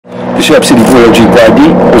your City Boy G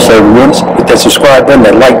Bry-dee. What's up, Realness? Hit that subscribe button,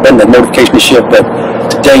 that like button, that notification share button.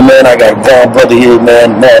 Today, man, I got a grown brother here,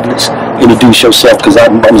 man, Marvelous. Introduce yourself, because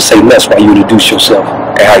I'm going to say less while you introduce yourself.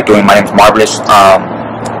 Hey, how you doing? My name's Marvelous.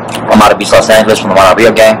 I'm out of East Los Angeles from the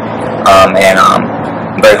Maravilla gang. And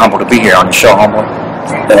I'm very humble to be here on the show, humble.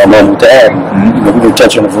 And I'm humble to have you. You know, we're going to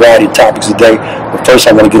touch on a variety of topics today. But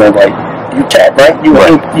first, I want to get on right. You tap, right? You're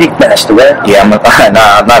an ink master, right? Yeah, I'm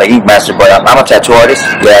not an ink master, but I'm a tattoo artist.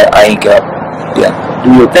 Yeah, I ink up. Yeah.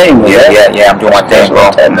 Do your thing, man. Yeah, I'm doing my thing, bro.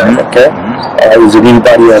 Okay. Is there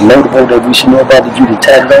anybody notable that we should know about that you did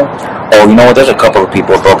tag on? Oh, you know what? There's a couple of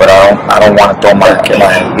people, bro, but I don't want to throw my,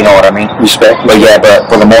 you know what I mean? Respect. But yeah, but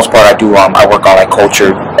for the most part, I do. I work on like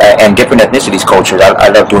culture and different ethnicities cultures.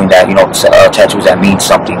 I love doing that. You know, tattoos that mean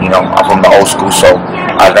something. You know, I'm from the old school, so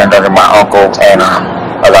I learned under my uncle, and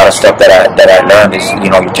a lot of stuff that I learned is,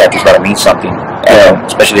 you know, your tattoos gotta mean something. And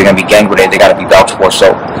especially they're gonna be gang related, they gotta be vouched for.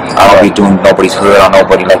 So I don't be doing nobody's hood on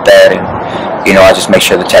nobody like that, and you know, I just make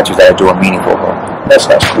sure the tattoos that I do are meaningful, bro. That's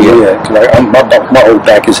cool. Yeah, cause my whole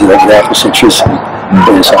back is like Afrocentricity.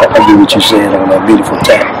 Yeah, so I get what you're saying on that beautiful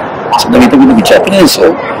tap. So let me check it in.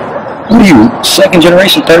 So, who are you? Second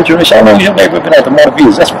generation, third generation? How long has your neighborhood been at the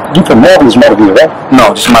Maravillas? You from Marvelous Maravilla, right?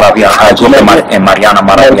 No, just Maravilla. I grew up in Mariana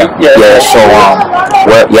Maravilla. Yeah. So,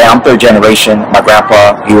 I'm third generation. My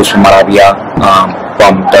grandpa, he was from Maravilla,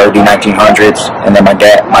 from the early 1900s, and then my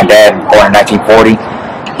dad, born in 1940.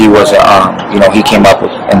 He was, you know, he came up with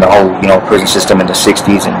in the whole, you know, prison system in the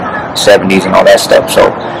 60s and 70s and all that stuff. So,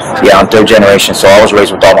 yeah, I'm third generation. So I was raised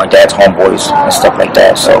with all my dad's homeboys and stuff like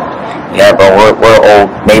that. So, yeah, bro, we're old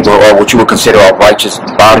neighborhood, or what you would consider a righteous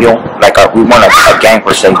barrio. Like we weren't a gang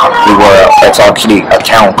per se. We were. It's actually a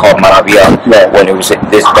town called Maravilla. When it was the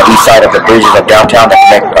east side of the bridges of downtown that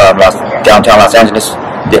connect downtown Los Angeles,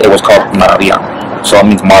 it was called Maravilla. So it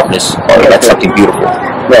means marvelous, or like something beautiful.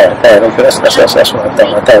 Right, okay, that's what I thought.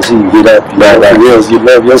 I thought, see, you get up, you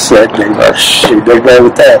love your set, man. Shit, they're good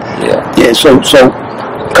with that. Yeah, so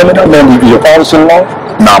coming up, man, your father-in-law?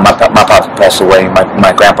 No, my father passed away,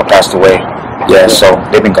 my grandpa passed away. Yeah, so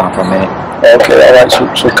they've been gone for a minute. Okay, all right,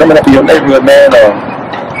 so coming up in your neighborhood, man,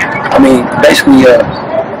 I mean, basically,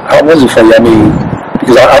 how was it for you? I mean,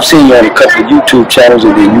 because I've seen you on a couple of YouTube channels,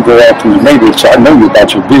 and then you go out through the neighborhood, so I know you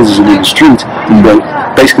about your business and in the streets, but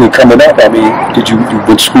basically coming up, I mean, did you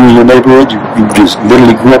went to school in your neighborhood? You just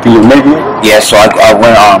literally grew up in your neighborhood? Yeah, so I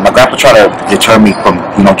went, my grandpa tried to deter me from,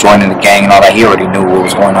 you know, joining the gang and all that. He already knew what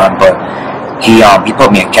was going on, but he put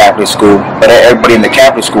me in Catholic school, but everybody in the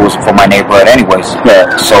Catholic school was from my neighborhood anyways. Yeah.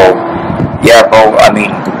 So, yeah, bro, I mean,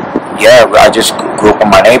 yeah, I just grew up in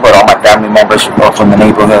my neighborhood. All my family members were from the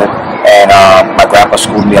neighborhood, and my grandpa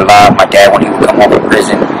schooled me a lot. My dad, when he would come home from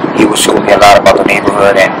prison, he would show me a lot about the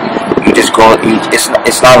neighborhood, and you just go.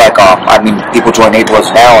 It's not like I mean, people join neighborhoods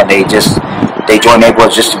now, and they join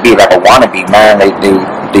neighborhoods just to be like a wannabe, man.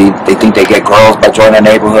 They think they get girls by joining a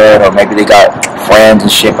neighborhood, or maybe they got friends and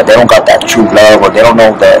shit, but they don't got that true love, or they don't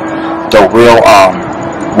know the real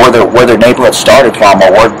where their neighborhood started from, or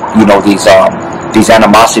where, you know, these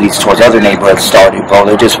animosities towards other neighborhoods started, bro.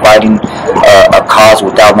 They're just fighting a cause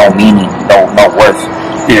without no meaning, no worth.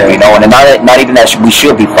 Yeah. You know, and not even that we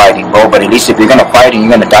should be fighting, bro, but at least if you're gonna fight and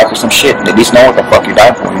you're gonna die for some shit, at least know what the fuck you're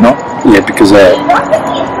dying for, you know? Yeah, because I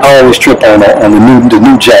always trip on the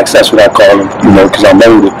new jacks, that's what I call them, you know, because I'm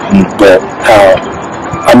older, but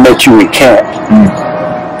I met you in camp,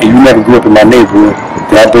 and you never grew up in my neighborhood,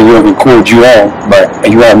 and I bring you over and cord you on,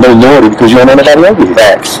 and you have no loyalty because you don't know nobody over here.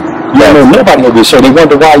 Facts. You don't know nobody over here, so they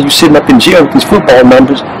wonder why you sitting up in jail with these football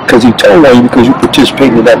numbers, because he told on you because you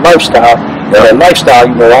participated in that lifestyle. And that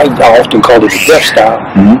lifestyle, you know, I often call it a death style,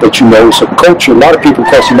 but you know, it's a culture. A lot of people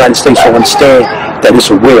across the United States don't understand that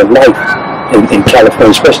it's a way of life in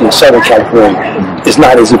California, especially in Southern California. It's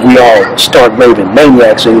not as if we all stark raving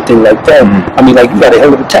maniacs or anything like that. I mean, like, you got a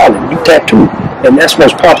hell of a talent. You tattoo. And that's the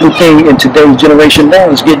most popular thing in today's generation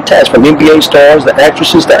now is getting tattoos, from NBA stars, the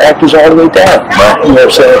actresses, the actors, all the way down. You know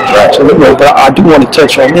what I'm saying? So, you know, but I do want to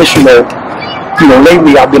touch on this, you know,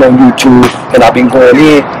 lately I've been on YouTube and I've been going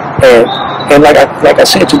in, and like I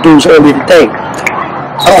said to dudes earlier today,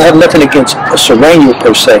 I don't have nothing against a Serrano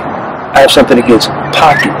per se. I have something against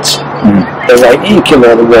pockets. They're like ink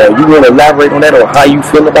killer on the wall. You want to elaborate on that, or how you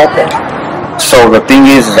feel about that? So the thing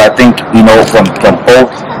is I think, you know, from both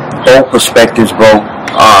perspectives, bro.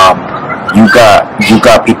 You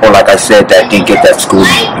got people, like I said, that didn't get that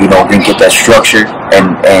schooling, you know, didn't get that structure,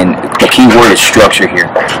 and the key word is structure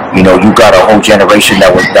here. You know, you got a whole generation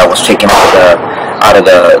that was taken out of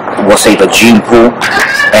the we'll say the gene pool,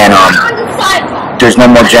 and there's no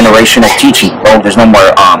more generation of teaching, bro. There's no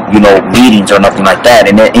more, meetings or nothing like that.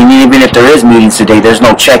 And even if there is meetings today, there's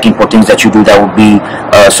no checking for things that you do that would be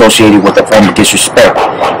associated with a form of disrespect.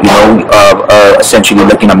 Essentially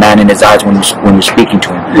looking a man in his eyes when you're speaking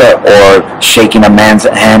to him, or shaking a man's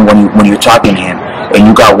hand when you're talking to him. And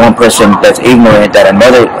you got one person that's ignorant that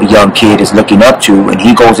another young kid is looking up to, and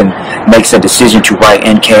he goes and makes a decision to write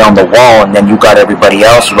NK on the wall, and then you got everybody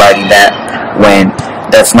else writing that when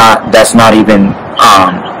that's not even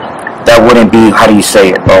that wouldn't be, how do you say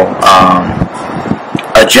it, bro?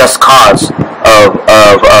 A just cause of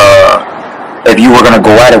if you were gonna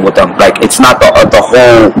go at it with them. Like, it's not the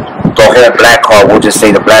whole black card. We'll just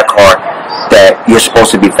say the black card that you're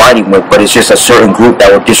supposed to be fighting with, but it's just a certain group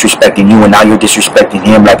that were disrespecting you, and now you're disrespecting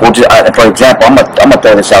him. Like, for example, I'm gonna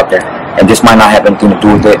throw this out there, and this might not have anything to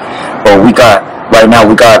do with it, but right now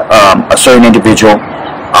we got a certain individual,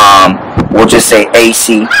 we'll just say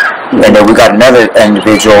AC, and then we got another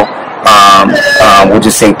individual, we'll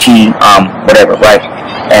just say T, whatever, right?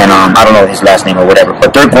 And I don't know his last name or whatever,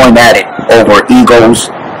 but they're going at it over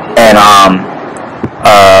egos and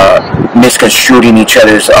misconstruing each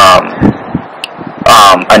other's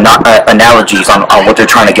analogies on what they're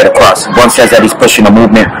trying to get across. One says that he's pushing a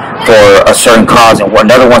movement for a certain cause, and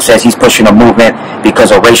another one says he's pushing a movement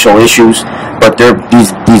because of racial issues. But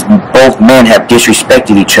these both men have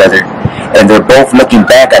disrespected each other, and they're both looking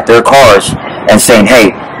back at their cars and saying,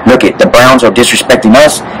 "Hey, look it, the Browns are disrespecting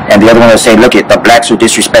us," and the other one is saying, "Look it, the blacks are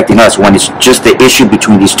disrespecting us." When it's just the issue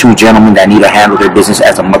between these two gentlemen that need to handle their business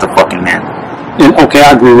as a motherfucking man. And, okay,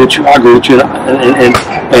 I agree with you. And I'm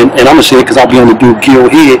gonna say it because I'll be on the dude Gil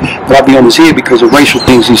head, but I'll be on his head because of racial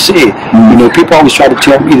things he said. People always try to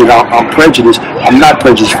tell me that I'm prejudiced. I'm not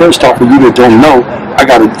prejudiced. First off, for you that don't know, I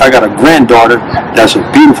got a granddaughter that's a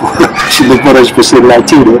beautiful. She looks more than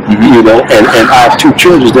Latina, and I have two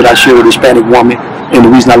children that I share with a Hispanic woman. And the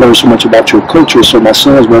reason I learned so much about your culture is so my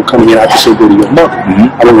sons won't come in. I can say, go to your mother.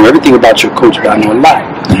 I don't know everything about your culture, but I know a lot.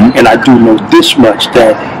 And I do know this much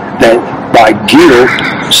that by Gil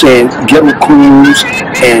saying ghetto crews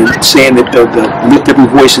and saying that they'll lift every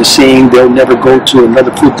voice and sing, they'll never go to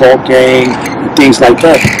another football game and things like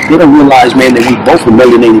that. They don't realize, man, that we both are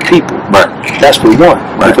melanated people. Right. That's for one.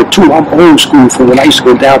 And for two, I'm old school from when I used to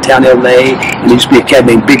go downtown LA, and there used to be a cat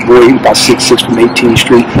named Big Boy. He was about 6'6" from 18th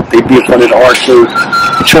Street. They'd be in front of the arcade,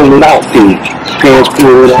 trolling out things. Pants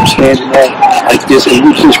pulled up, standing up like this, and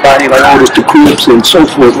we push by like all this to Crips and so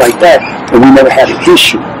forth like that, and we never had an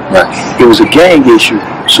issue. Right. It was a gang issue.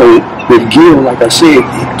 So with Gil, like I said,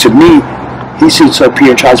 to me, he sits up here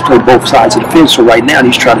and tries to play both sides of the fence. So right now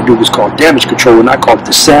he's trying to do what's called damage control, and I call it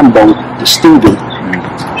the Sambo, the student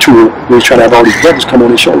tour, where he's trying to have all these brothers come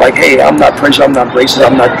on the show like, hey, I'm not prejudiced, I'm not racist,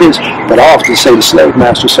 I'm not this. But I often say the slave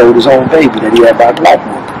master sold his own baby that he had by a black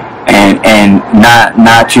woman. And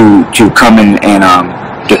not to come in and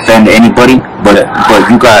defend anybody, but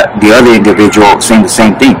you got the other individual saying the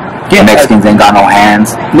same thing. Yeah, Mexicans ain't got no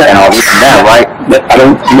hands and all this and that, right? I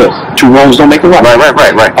don't look. Two wrongs don't make a right.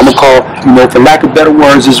 Right. I'm gonna call, for lack of better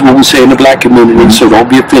words, this is what we say in the black community. So don't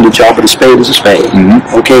be offended, y'all. But a spade is a spade.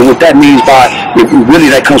 Okay, and what that means by really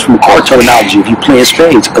that comes from a car terminology. If you playing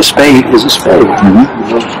spades, a spade is a spade.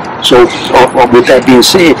 So with that being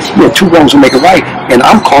said, two wrongs will make a right. And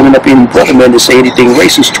I'm calling up any brother man to say anything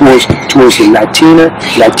racist towards the Latino,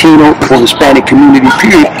 or Hispanic community,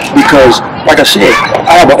 period. Because, like I said,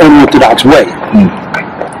 I have an unorthodox way.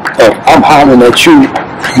 I'm hollering at you,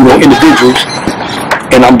 individuals,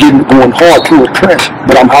 and I'm going hard through a press,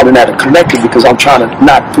 but I'm hollering at a collective because I'm trying to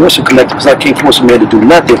not force a collective, because I can't force a man to do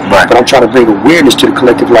nothing, but I'm trying to bring awareness to the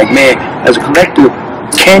collective. Like, man, as a collective,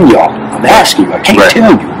 can y'all? I'm asking you. I can't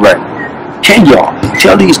tell you. Can y'all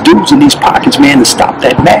tell these dudes in these pockets, man, to stop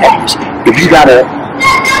that madness? If you got a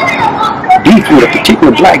beef with a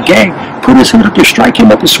particular black gang, put his head up there, strike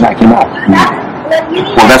him up, and smack him out.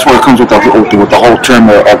 Well, that's where it comes with the whole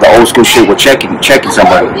term of the old school shit with checking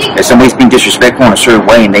somebody. If somebody's being disrespectful in a certain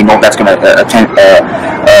way, and they know that's gonna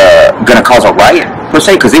cause a riot per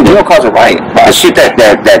se, because they will cause a riot. The shit that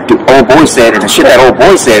old boy said, and the shit that old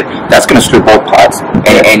boy said, that's gonna stir both pots.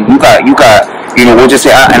 And you got we'll just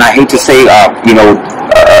say, and I hate to say in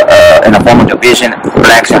a form of division,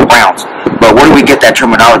 blacks and browns, but where do we get that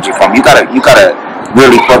terminology from? You gotta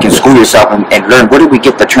really fucking school yourself and learn, where did we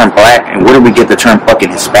get the term black and where did we get the term fucking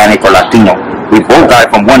Hispanic or Latino? We both got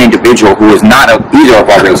it from one individual who is not either of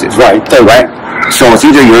our races. Right. So it's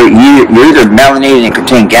either you're either melanated and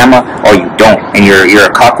contain gamma, or you don't, and you're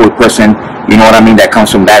a cockroach person, you know what I mean, that comes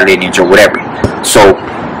from that lineage or whatever. So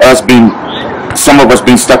some of us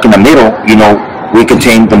being stuck in the middle, we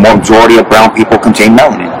contain, the majority of brown people contain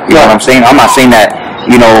melanin. You know what I'm saying? I'm not saying that,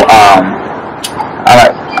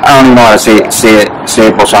 I don't even know how to say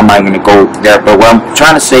it, bro, so I'm not going to go there. But what I'm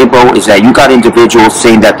trying to say, bro, is that you got individuals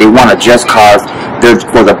saying that they want a just cause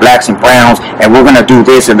for the blacks and browns, and we're going to do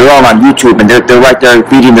this, and they're all on YouTube, and they're right there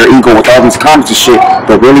feeding their ego with all these comments and shit,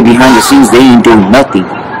 but really behind the scenes, they ain't doing nothing.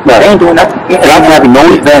 No, they ain't doing nothing. And I'm having no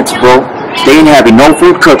events, bro. They ain't having no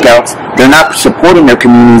food cookouts. They're not supporting their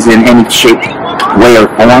communities in any shape, way, or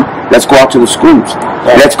form. Let's go out to the schools.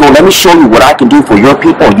 Let's go. Let me show you what I can do for your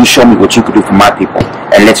people, and you show me what you can do for my people.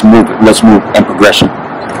 And let's move in progression.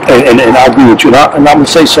 And I agree with you. And I'm gonna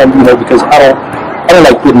say something, because I don't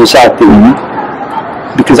like putting this out there.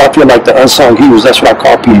 Because I feel like the unsung heroes. That's what I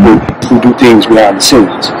call people who do things behind the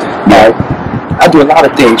scenes. Now, I do a lot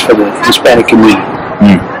of things for the Hispanic community.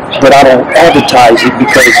 But I don't advertise it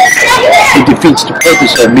because it defeats the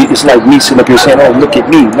purpose of me. It's like me sitting up here saying, "Oh, look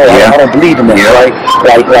at me." No, I don't believe in that,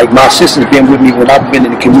 right? Like my sister's been with me when I've been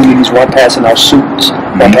in the communities where I'm passing out suits,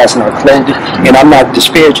 I'm passing out clothing, and I'm not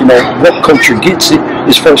disparaging that. What culture gets it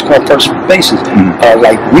is first come, first basis.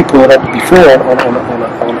 Like we pulled up before on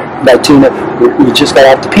a Latina who just got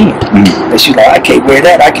off the pen, and she's like, "I can't wear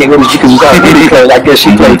that. I can't wear this because it's already because I guess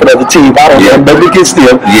she played for the other team. I don't know, but against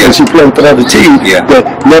them, and she played for the other team, but."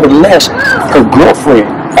 Nevertheless, her girlfriend,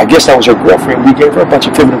 I guess that was her girlfriend, we gave her a bunch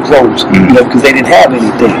of feminine clothes, because they didn't have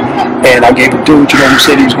anything. And I gave a dude, who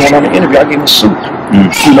said he was going on an interview, I gave him a suit,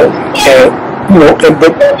 but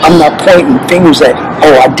I'm not pointing fingers at,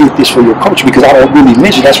 "Oh, I did this for your culture," because I don't really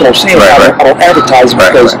mention, that's what I'm saying. I don't advertise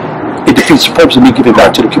because it defeats the purpose of me giving back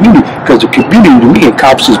to the community, because the community to me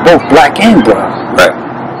encompasses both black and brown.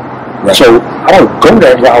 So I don't go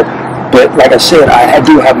that route. But like I said, I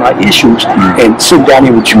do have my issues, and sitting down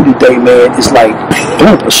here with you today, man, it's like,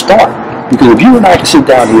 boom, a start. Because if you and I can sit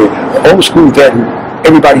down here, old school vet,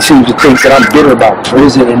 everybody seems to think that I'm bitter about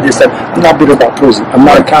prison and this, that. I'm not bitter about prison. I'm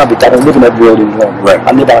not a convict. I don't live in that world any longer.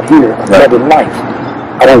 I live out here. I live in life.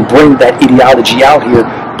 I don't bring that ideology out here,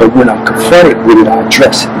 but when I'm confronted with it, I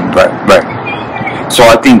address it. So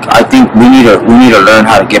I think we need to learn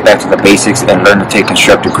how to get back to the basics and learn to take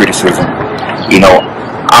constructive criticism.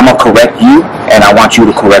 I'm gonna correct you, and I want you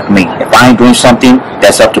to correct me. If I ain't doing something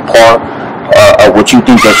that's up to par of what you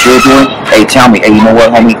think that you're doing, hey, tell me, hey, you know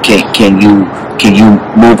what, homie? Can you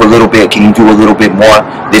move a little bit? Can you do a little bit more?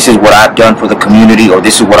 This is what I've done for the community, or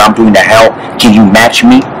this is what I'm doing to help. Can you match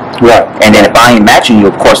me? And then if I ain't matching you,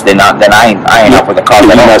 of course, then I ain't up for the cause.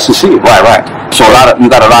 Nice to see it. So you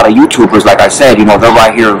got a lot of YouTubers, like I said, they're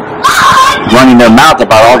right here running their mouth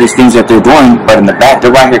about all these things that they're doing, but in the back,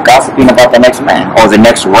 they're right here gossiping about the next man or the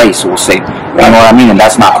next race, we'll say. You know what I mean? And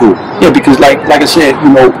that's not cool. Yeah, because like I said,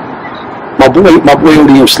 my boy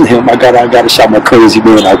ODM Slim, I gotta shout my crazy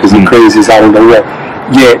man out because he's crazy as I don't know what.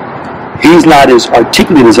 Yeah, he's not as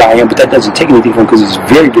articulate as I am, but that doesn't take anything from him because he's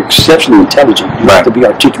very, very exceptionally intelligent. You have to be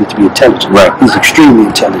articulate to be intelligent. He's extremely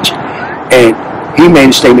intelligent. And he made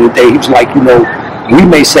a statement today. He was like, we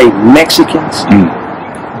may say Mexicans,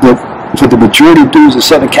 but for the majority of dudes in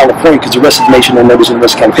Southern California, because the rest of the nation don't know this and the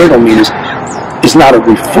rest of California don't mean this, it's not a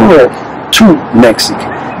referral to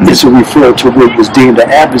Mexican. It's a referral to what was deemed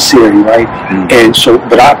an adversary, right? And so,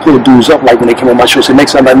 but I pulled dudes up, like when they came on my show, said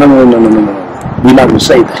Mexican, I'm like, no. We're not going to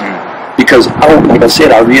say that. Because I don't, like I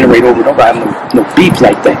said, I reiterate over and over, I have no beef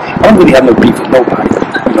like that. I don't really have no beef with nobody.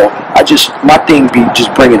 My thing be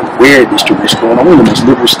just bringing awareness to what's going on. We're in the most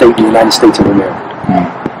liberal state in the United States of America.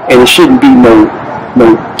 And it shouldn't be no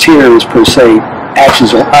terrorist per se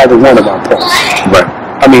actions on either one of our parts.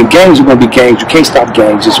 I mean, gangs are going to be gangs. You can't stop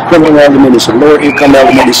gangs. It's a criminal element. It's a lower income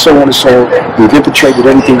element. It's so on and so on. We've infiltrated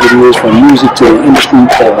everything that it is, from music to industry,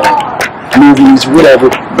 movies, whatever.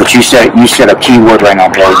 But you said a key word right now,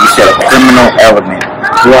 bro. You said a criminal element.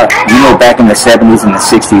 Back in the 70s and the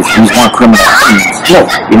 60s, these weren't criminal elements.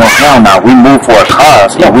 Hell no. We moved for a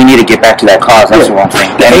cause. We need to get back to that cause. That's what I'm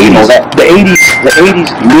saying. The 80s,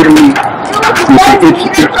 literally, with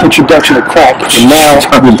the introduction of crack, and now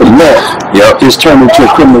with the meth, it's turned into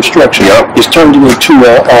a criminal structure. It's turned into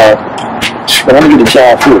I'm gonna get a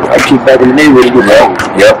job for it. I keep back in the neighborhood to get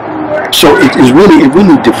paid. So it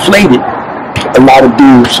really deflated a lot of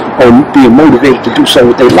dudes on being motivated to do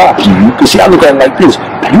something with their lives. Because see, I look at it like this: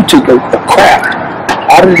 you took a craft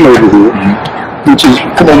out of the neighborhood, which is,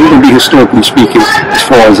 come on, we're gonna be historically speaking as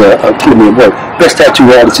far as a criminal work. Best tattoo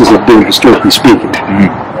artists have been historically speaking.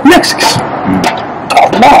 Mexicans.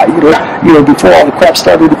 Before all the crap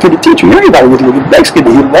started with the penitentiary, everybody was looking Mexican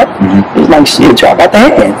to hit them up. It was like, shit, job out the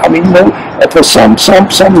hand. I mean, for some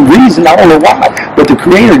reason, I don't know why, but the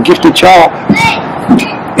creator gifted y'all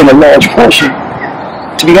in a large portion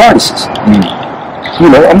to be artists.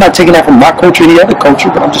 I'm not taking that from my culture or any other culture,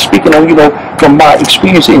 but I'm just speaking on, from my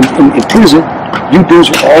experience in prison. You dudes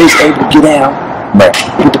were always able to get down Right.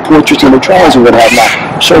 With the portraits and the drawings and what have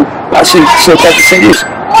not. So I said that to say this: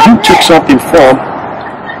 you took something from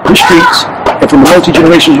the streets and from the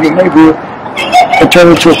multi-generations of your neighborhood and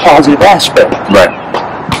turned it into a positive aspect. Right.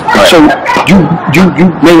 So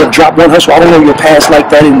you may have dropped one hustle. I don't know your past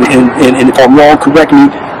like that, and if I'm wrong, correct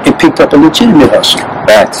me, and picked up a legitimate hustle.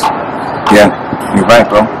 Facts. Yeah, you're right,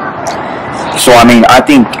 bro. So I mean, I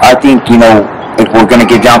think you know, if we're gonna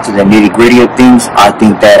get down to the nitty gritty of things, I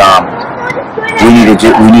think that we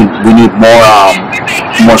need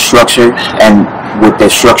more structure, and with the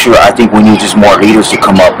structure, I think we need just more leaders to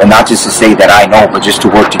come up, and not just to say that I know, but just to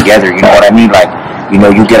work together. You know what I mean? Like, you know,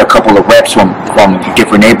 you get a couple of reps from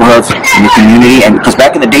different neighborhoods in the community, and because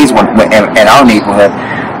back in the days when in our neighborhood,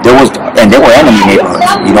 there were enemy neighborhoods.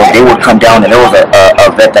 You know, they would come down, and there was a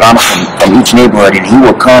veteran from each neighborhood, and he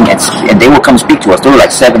would come and they would come speak to us. There were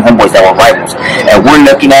like 7 homeboys that were rivals, and we're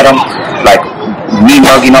looking at them like me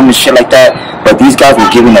mugging them and shit like that. But these guys were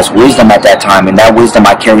giving us wisdom at that time, and that wisdom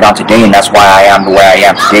I carried on today, and that's why I am the way I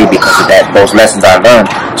am today, because of those lessons I learned.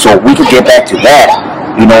 So if we could get back to that,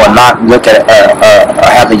 you know, and not look at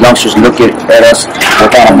have the youngsters look at us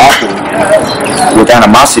with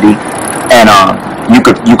animosity, and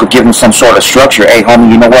you could give them some sort of structure. Hey,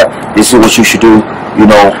 homie, you know what? This is what you should do. You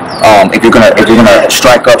know, if you're gonna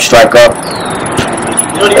strike up.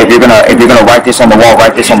 If you're gonna write this on the wall,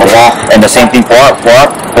 write this on the wall. And the same thing for our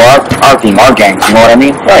team, our gangs. You know what I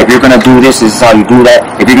mean? Right. If you're gonna do this is how you do that.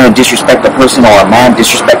 If you're gonna disrespect a person or a man,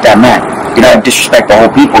 disrespect that man. You don't disrespect the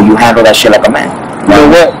whole people. You handle that shit like a man. You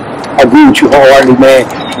know what? I agree with you wholeheartedly, man.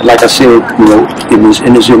 Like I said, you know, in this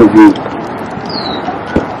interview,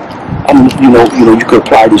 you could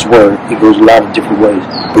apply this word. It goes a lot of different ways,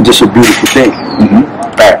 but this is a beautiful thing. Mm-hmm.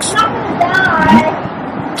 Facts.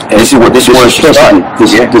 And this is where it started.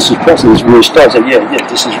 This is precedent. This is where it starts. And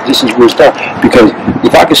this is where it starts. Because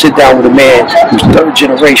if I can sit down with a man who's 3rd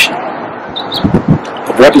generation,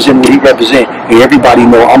 representing what he represents, and everybody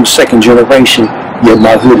know I'm 2nd generation, yet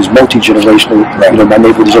my hood is multi-generational. Right. You know, my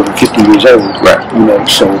neighborhood is over 50 years old. Right. You know,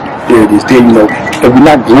 so there it is. There, you know, and we're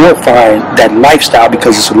not glorifying that lifestyle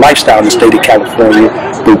because it's a lifestyle in the state of California,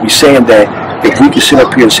 but we're saying that if we can sit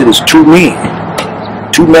up here and sit as 2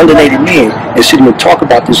 melanated men, and sit here and talk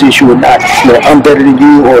about this issue and not, you know, I'm better than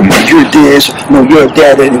you, or you're this, no, you're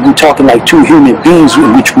that, and we're talking like 2 human beings,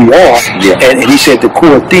 which we are. Yeah. And he said the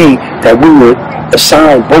core thing that we would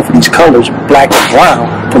assign both of these colors, black and brown,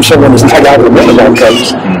 from someone that's not out of the middle of our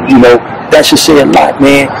colors. You know, that should say a lot,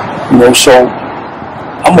 man. You know, so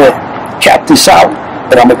I'm gonna cap this out,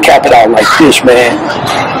 but I'm gonna cap it out like this, man.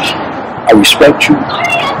 I respect you.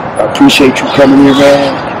 I appreciate you coming here,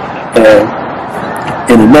 man. And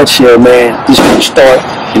in a nutshell, man, this is gonna start.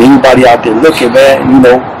 And anybody out there looking, man, you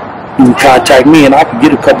know, you can contact me, and I can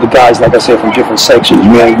get a couple of guys, like I said, from different sections,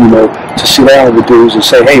 man, you know, to sit down with dudes and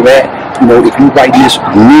say, hey, man, you know, if you write this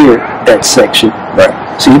near that section, right?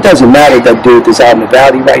 See, it doesn't matter that dude that's out in the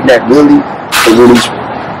valley writing that really, but when he's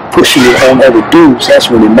pushing it on other dudes,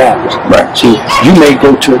 that's when it matters, right? See, you may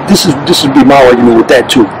go to this would be my argument with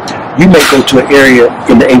that too. You may go to an area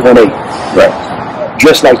in the 818, right?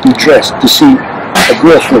 Dress like you dress to see a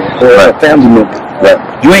girlfriend or a family member, right?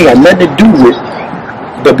 You ain't got nothing to do with.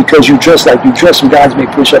 But because you dress like you dress, some guys may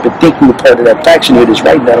push up and think you're part of that faction here that's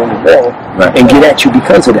writing that on the wall, right, and get at you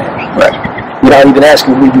because of that, right? Without even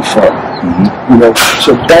asking where you're from. Mm-hmm. You know,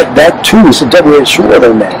 so that too is a double-edged sword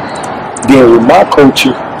on that. Then with my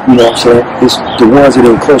culture, you know what I'm saying, it's the ones that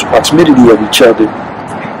are in close proximity of each other,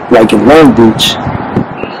 like in Long Beach.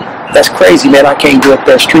 That's crazy, man. I can't go up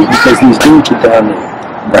that street because these dudes are down there,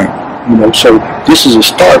 right? You know, so this is a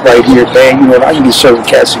start right here, man. You know, I can get certain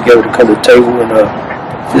cats together to come to the table and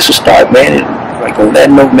this is a start, man. And like on that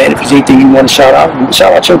note, man, if there's anything you want to shout out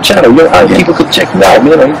your channel. You know, how people can check you out,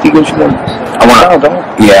 man. Anything else you want to shout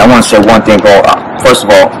out, Yeah, I want to say one thing, bro. First of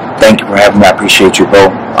all, thank you for having me. I appreciate you, bro.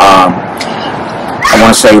 I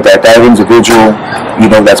want to say that individual, you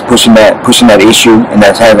know, that's pushing that issue and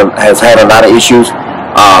has had a lot of issues.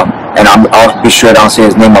 And I'll be sure I don't say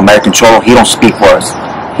his name, American Troll. He don't speak for us.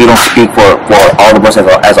 He don't speak for all of us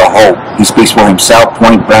as a whole. He speaks for himself,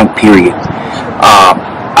 point blank, period.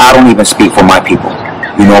 I don't even speak for my people,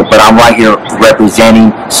 you know, but I'm right here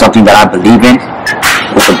representing something that I believe in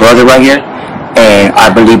with a brother right here, and I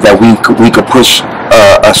believe that we could push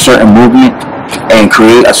a certain movement and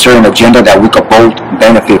create a certain agenda that we could both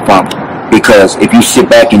benefit from. Because if you sit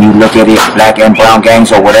back and you look at it, black and brown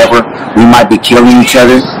gangs or whatever, we might be killing each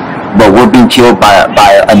other, but we're being killed by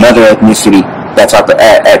another ethnicity that's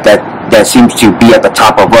that seems to be at the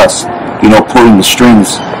top of us, you know, pulling the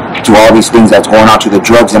strings to all these things that's going on, to the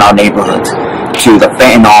drugs in our neighborhoods, to the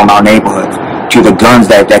fentanyl in our neighborhoods, to the guns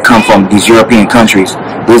that come from these European countries.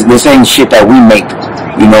 This ain't shit that we make.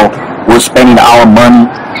 You know, we're spending our money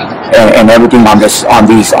and everything on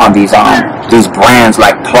these brands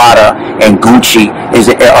like Prada and Gucci.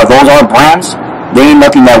 Are those our brands? They ain't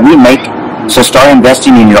nothing that we make. So start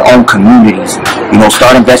investing in your own communities. You know,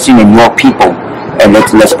 start investing in your people, and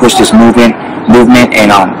let's push this movement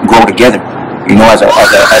and grow together. You know, as a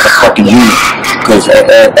fucking unit. Because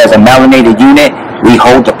as a melanated unit, we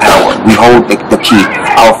hold the power. We hold the key.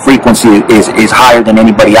 Our frequency is higher than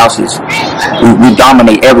anybody else's. We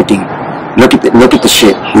dominate everything. Look at the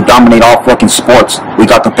shit. We dominate all fucking sports. We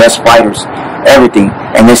got the best fighters. Everything.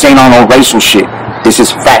 And this ain't on no racial shit. This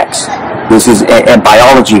is facts. This is and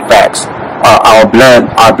biology facts. Our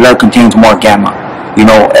blood contains more gamma. You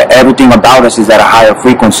know, everything about us is at a higher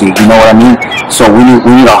frequency. You know what I mean? So we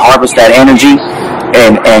need to harvest that energy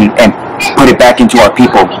and put it back into our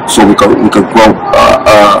people, so we could grow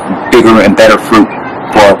bigger and better fruit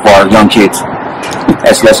for our young kids.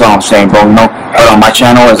 That's all I'm saying, bro. You know, but on my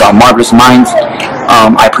channel is Marvelous Minds.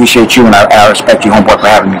 I appreciate you and I respect you, homeboy, for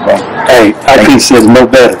having me, bro. Hey, I think it says no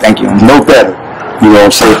better. Thank you. No better. You know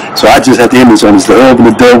what I'm saying? So I just have to end this on this. The Urban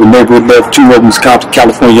Adult with Neighborhood Love, 2 of them is Compton,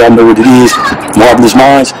 California. Y'all know what it is. Marvelous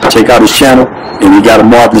Minds. Check out his channel. And he got a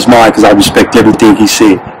marvelous mind because I respect everything he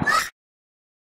said.